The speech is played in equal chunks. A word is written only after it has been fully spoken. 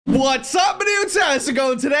What's up, dudes? How's it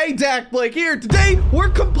going today? dakblake here. Today, we're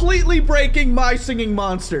completely breaking My Singing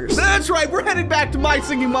Monsters. That's right, we're headed back to My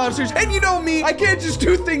Singing Monsters. And you know me, I can't just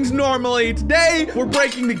do things normally. Today, we're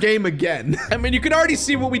breaking the game again. I mean, you can already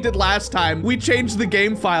see what we did last time. We changed the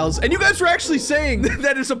game files. And you guys were actually saying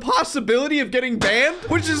that there's a possibility of getting banned.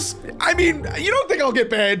 Which is, I mean, you don't think I'll get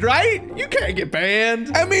banned, right? You can't get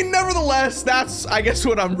banned. I mean, nevertheless, that's, I guess,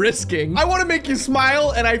 what I'm risking. I want to make you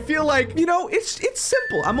smile, and I feel like, you know, it's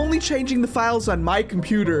simple. I'm only changing the files on my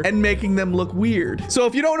computer and making them look weird. So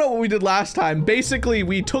if you don't know what we did last time, basically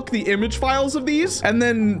we took the image files of these and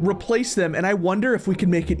then replaced them, and I wonder if we can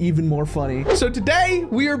make it even more funny. So today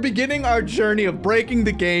we are beginning our journey of breaking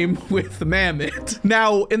the game with the Mammott.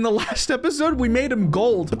 Now, in the last episode, we made him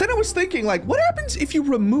gold, but then I was thinking, like, what happens if you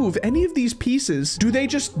remove any of these pieces? Do they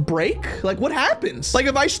just break? Like, what happens? Like,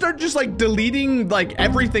 if I start just like deleting like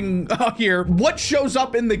everything here, what shows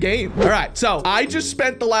up in the game? All right, so I just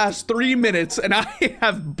spent the last 3 minutes and I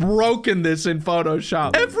have broken this in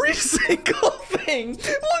Photoshop. Every single thing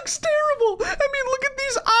looks terrible. I mean, look at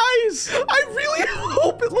these eyes. I really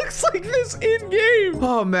hope it looks like this in game.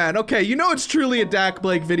 Oh man, okay, you know it's truly a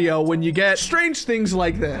dakblake video when you get strange things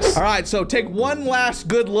like this. All right, so take one last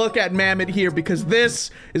good look at Mammott here because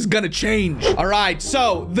this is gonna change. All right,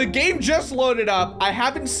 so the game just loaded up. I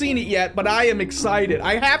haven't seen it yet, but I am excited.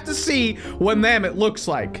 I have to see what Mammott looks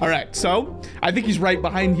like. All right, so I think he's right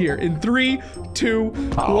behind here. In 3, 2,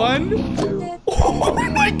 1. Oh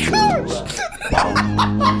my gosh!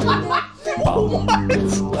 What?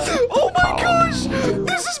 Oh my gosh!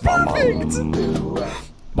 This is perfect!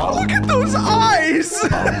 Look at those eyes!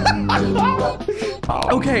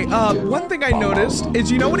 Okay, one thing I noticed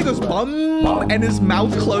is, you know when he goes bum and his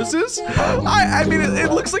mouth closes? I mean,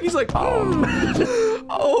 it looks like he's like,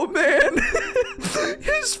 Oh man.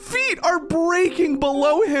 His feet are breaking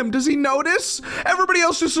below him. Does he notice? Everybody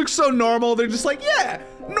else just looks so normal. They're just like, yeah,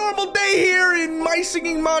 normal day here in My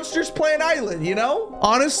Singing Monsters Plant Island, you know?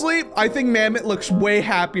 Honestly, I think Mammott looks way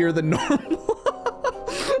happier than normal.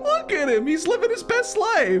 Look at him, he's living his best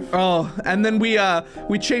life. Oh, and then we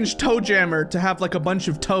changed Toe Jammer to have like a bunch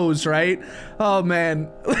of toes, right? Oh man.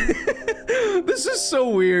 This is so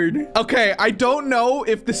weird. Okay, I don't know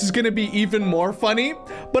if this is gonna be even more funny,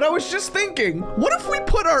 but I was just thinking, what if we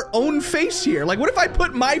put our own face here? Like, what if I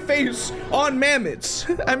put my face on Mammott's?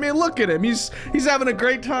 I mean, look at him, he's having a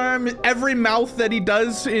great time. Every mouth that he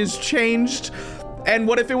does is changed. And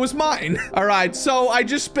what if it was mine? All right, so I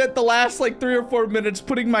just spent the last like 3 or 4 minutes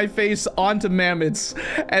putting my face onto Mammott's,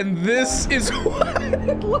 and this is what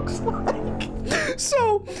it looks like.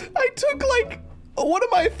 So I took like one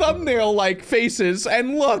of my thumbnail like faces,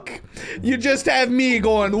 and look, you just have me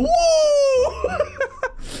going, woo!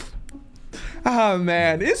 Oh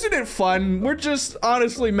man, isn't it fun? We're just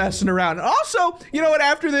honestly messing around. Also, you know what,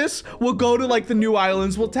 after this, we'll go to like the new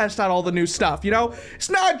islands, we'll test out all the new stuff, you know?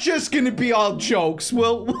 It's not just gonna be all jokes,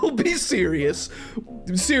 we'll be serious.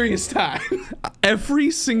 Serious time.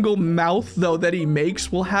 Every single mouth though that he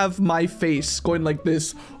makes will have my face going like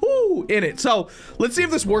this, ooh, in it. So let's see if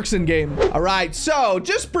this works in game. All right, so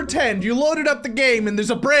just pretend you loaded up the game and there's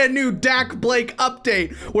a brand new dakblake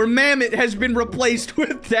update where Mammott has been replaced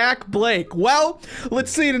with dakblake. Well,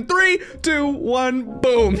 let's see it in 3, 2, 1,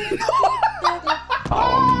 boom. No!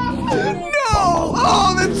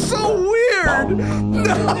 Oh, that's so weird!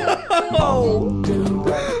 No!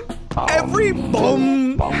 Every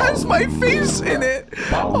boom has my face in it.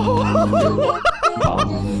 Oh.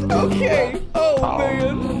 Okay. Oh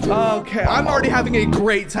man. Okay, I'm already having a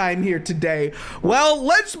great time here today. Well,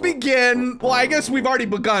 let's begin. Well, I guess we've already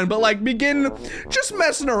begun, but like begin just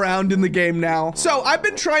messing around in the game now. So I've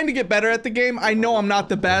been trying to get better at the game. I know I'm not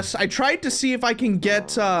the best. I tried to see if I can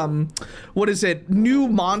get what is it, new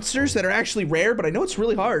monsters that are actually rare, but I know it's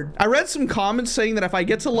really hard. I read some comments saying that if I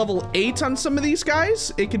get to level 8 on some of these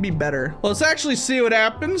guys, it could be better. Well, let's actually see what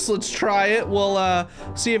happens. Let's try it. We'll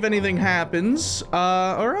see if anything happens.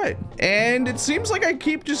 All right, and it seems like I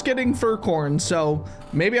keep just getting fur corn, so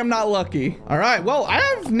maybe I'm not lucky. All right, well, I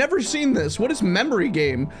have never seen this. What is memory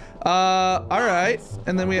game? All right,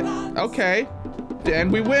 and then we, okay, and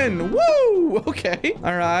we win. Woo! Okay,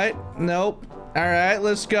 all right, nope. All right,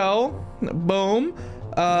 let's go. Boom.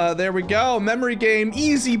 There we go. Memory game,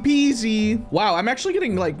 easy peasy. Wow, I'm actually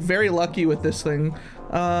getting like very lucky with this thing.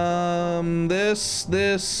 This.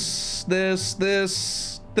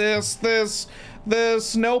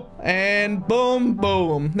 this, nope, and boom,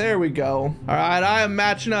 boom. There we go. All right, I am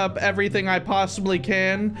matching up everything I possibly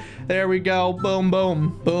can. There we go, boom,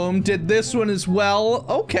 boom, boom. Did this one as well,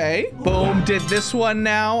 okay. Boom, did this one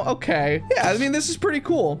now, okay. Yeah, I mean, this is pretty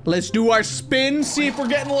cool. Let's do our spin, see if we're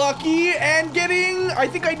getting lucky and getting, I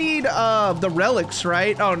think I need the relics,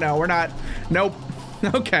 right? Oh no, we're not, nope.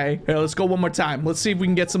 Okay, here, let's go one more time. Let's see if we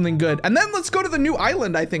can get something good. And then let's go to the new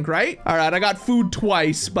island, I think, right? All right, I got food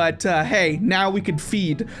twice, but hey, now we can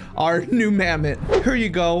feed our new Mammott. Here you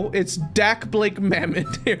go. It's dakblake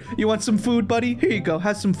Mammott. Here, you want some food, buddy? Here you go.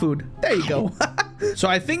 Have some food. There you go. So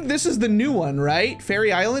I think this is the new one, right?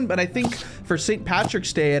 Fairy Island, but I think for St.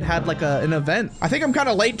 Patrick's Day, it had like an event. I think I'm kind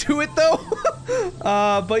of late to it though.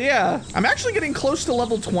 But yeah, I'm actually getting close to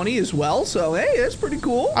level 20 as well. So hey, that's pretty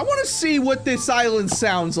cool. I want to see what this island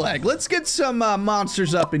sounds like. Let's get some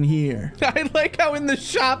monsters up in here. I like how in the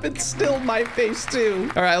shop, it's still my face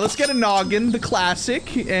too. All right, let's get a noggin, the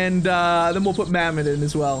classic, and then we'll put Mammott in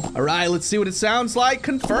as well. All right, let's see what it sounds like.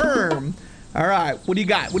 Confirm. All right, what do you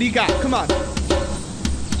got? What do you got? Come on.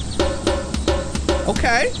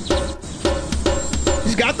 Okay.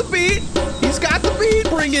 He's got the beat. He's got the beat.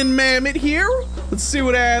 Bring in Mammott here. Let's see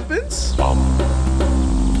what happens.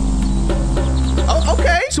 Oh,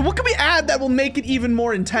 okay. So what can we add that will make it even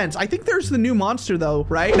more intense? I think there's the new monster though,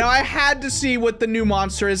 right? Now I had to see what the new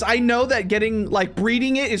monster is. I know that getting like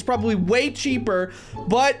breeding it is probably way cheaper,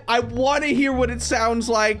 but I want to hear what it sounds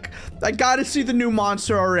like. I got to see the new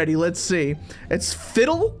monster already. Let's see. It's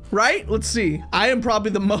Fiddle, right? Let's see. I am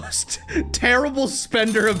probably the most terrible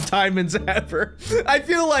spender of diamonds ever. I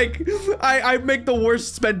feel like I make the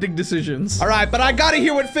worst spending decisions. All right, but I got to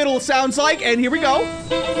hear what Fiddle sounds like, and here we go.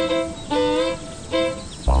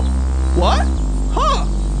 What? Huh.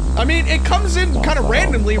 I mean, it comes in kind of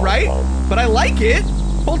randomly, right? But I like it.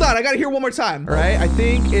 Hold on, I gotta hear one more time. All right, I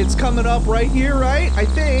think it's coming up right here, right? I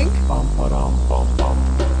think.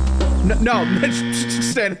 No,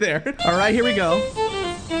 just stand there. All right, here we go.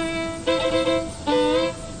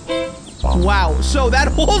 Wow, so that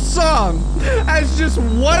whole song has just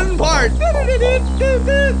one part.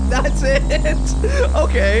 That's it.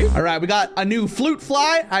 Okay. All right, we got a new flute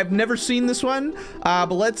fly. I've never seen this one,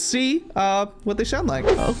 but let's see what they sound like.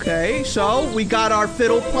 Okay, so we got our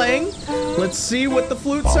fiddle playing. Let's see what the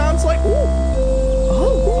flute sounds like. Ooh.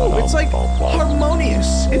 Oh, ooh, it's like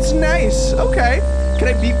harmonious. It's nice. Okay. Can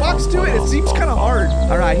I beatbox to it? It seems kind of hard.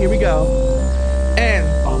 All right, here we go. And.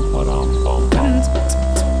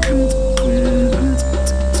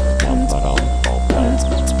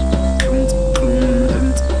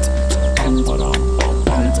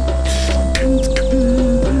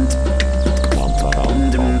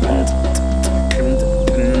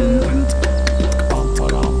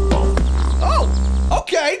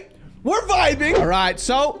 All right,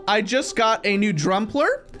 so I just got a new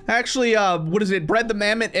drumpler. Actually, what is it? Bred the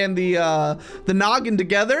Mammott and the noggin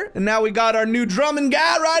together, and now we got our new drumming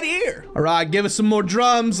guy right here. All right, give us some more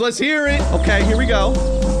drums. Let's hear it. Okay, here we go.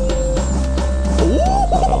 Ooh,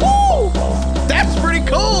 that's pretty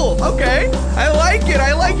cool. Okay, I like it.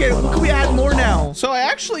 I like it. Can we add more now? So I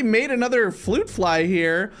actually made another flute fly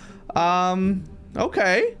here.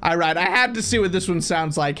 Okay. All right, I had to see what this one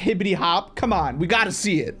sounds like. Hibbity hop. Come on, we gotta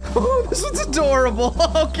see it. Oh, this one's adorable.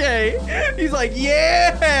 Okay. He's like,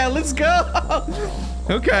 yeah, let's go.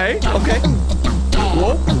 Okay. Okay.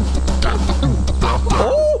 Whoa.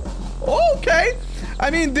 Oh, okay. I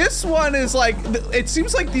mean, this one is like, it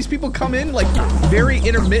seems like these people come in like very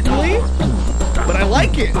intermittently, but I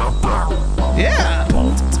like it. Yeah.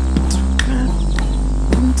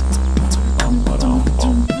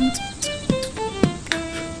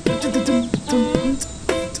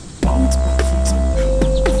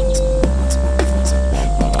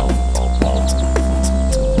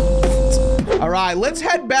 All right, let's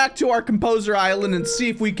head back to our composer island and see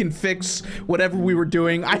if we can fix whatever we were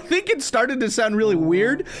doing. I think it started to sound really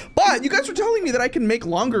weird, but you guys were telling me that I can make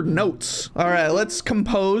longer notes. All right, let's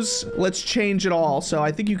compose. Let's change it all. So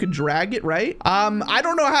I think you can drag it, right? I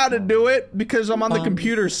don't know how to do it because I'm on the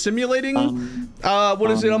computer simulating,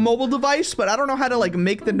 what is it, a mobile device, but I don't know how to like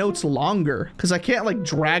make the notes longer because I can't like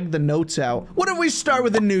drag the notes out. What if we start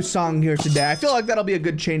with a new song here today? I feel like that'll be a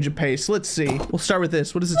good change of pace. Let's see. We'll start with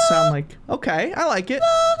this. What does it sound like? Okay. I like it.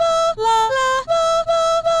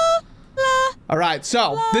 All right,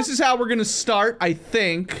 so this is how we're gonna start, I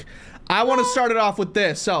think. I want to start it off with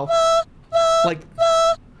this, so like,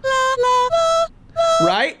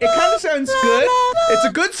 right? It kind of sounds good. It's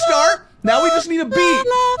a good start. Now we just need a beat.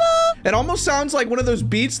 It almost sounds like one of those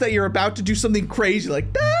beats that you're about to do something crazy,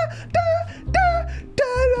 like da da da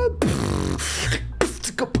da da.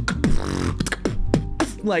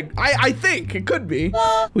 like, I think it could be.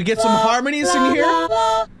 We get some harmonies in here,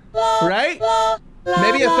 right?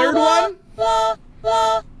 Maybe a third one?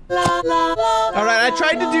 All right, I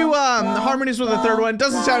tried to do harmonies with a third one.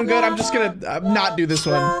 Doesn't sound good. I'm just gonna not do this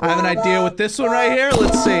one. I have an idea with this one right here.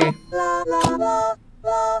 Let's see.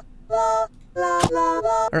 All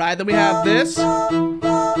right, then we have this. This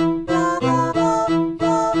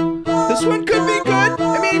one could be good.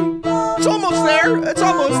 I mean, it's almost there. It's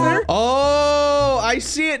almost there. Oh, I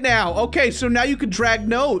see it now. Okay, so now you can drag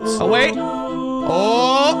notes. Oh, wait.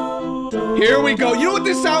 Oh. Here we go. You know what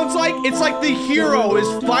this sounds like? It's like the hero is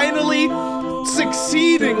finally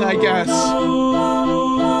succeeding, I guess.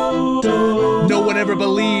 No one ever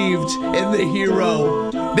believed in the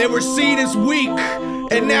hero. They were seen as weak,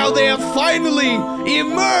 and now they have finally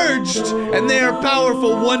emerged, and they are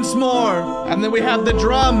powerful once more. And then we have the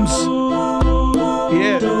drums.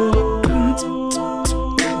 Yeah.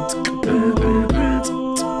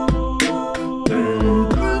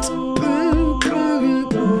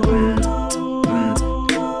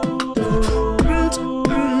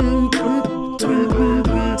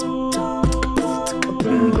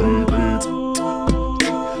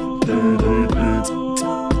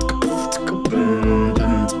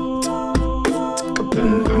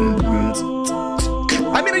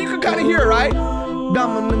 I mean, you can kind of hear it, right?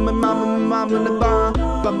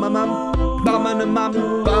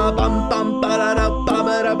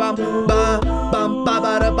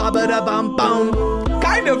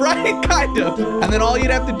 Kind of, right? Kind of. And then all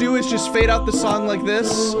you'd have to do is just fade out the song like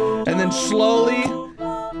this, and then slowly,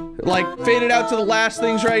 like, fade it out to the last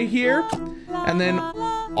things right here, and then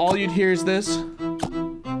all you'd hear is this,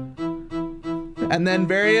 and then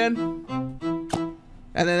very end.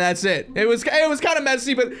 And then that's it. It was kind of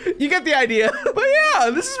messy, but you get the idea. But yeah,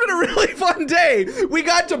 this has been a really fun day. We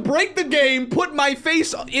got to break the game, put my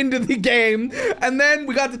face into the game, and then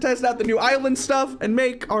we got to test out the new island stuff and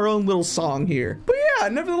make our own little song here. But yeah,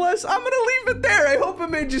 nevertheless, I'm gonna leave it there. I hope it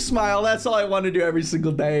made you smile. That's all I want to do every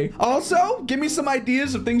single day. Also, give me some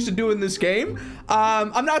ideas of things to do in this game.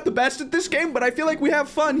 I'm not the best at this game, but I feel like we have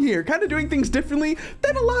fun here, kind of doing things differently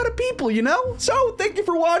than a lot of people, you know? So thank you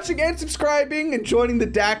for watching and subscribing and joining the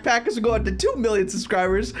Dak Pack as we go on to 2 million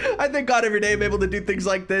subscribers. I thank God every day I'm able to do things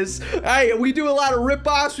like this. We do a lot of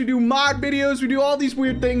rip-offs, we do mod videos, we do all these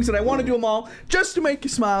weird things, and I want to do them all just to make you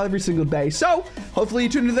smile every single day. So hopefully you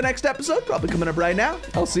tune into the next episode, probably coming up right now.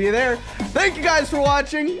 I'll see you there. Thank you guys for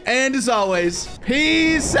watching, and as always,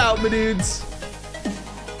 peace out, my dudes.